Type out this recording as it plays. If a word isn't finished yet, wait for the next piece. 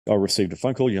I received a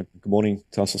phone call. Yeah, good morning,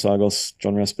 Tassos Argos,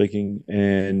 Jon Rouse speaking,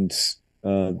 and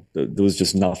there was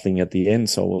just nothing at the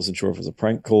end, so I wasn't sure if it was a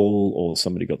prank call or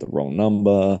somebody got the wrong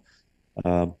number.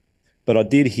 Um, but I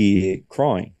did hear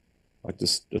crying, like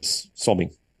just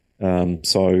sobbing.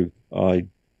 So I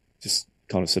just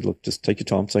kind of said, "Look, just take your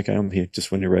time. It's okay. I'm here.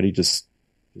 Just when you're ready, just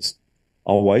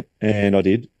I'll wait." And I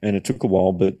did, and it took a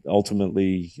while, but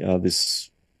ultimately, this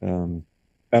um,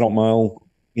 adult male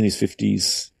in his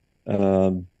 50s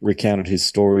recounted his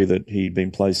story that he'd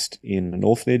been placed in an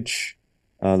orphanage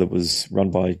that was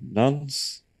run by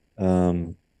nuns,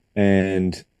 and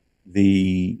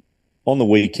the on the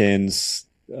weekends,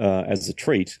 as a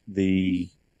treat, the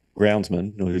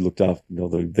groundsman, who looked after,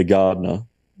 the gardener,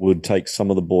 would take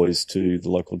some of the boys to the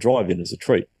local drive-in as a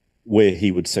treat, where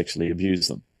he would sexually abuse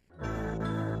them.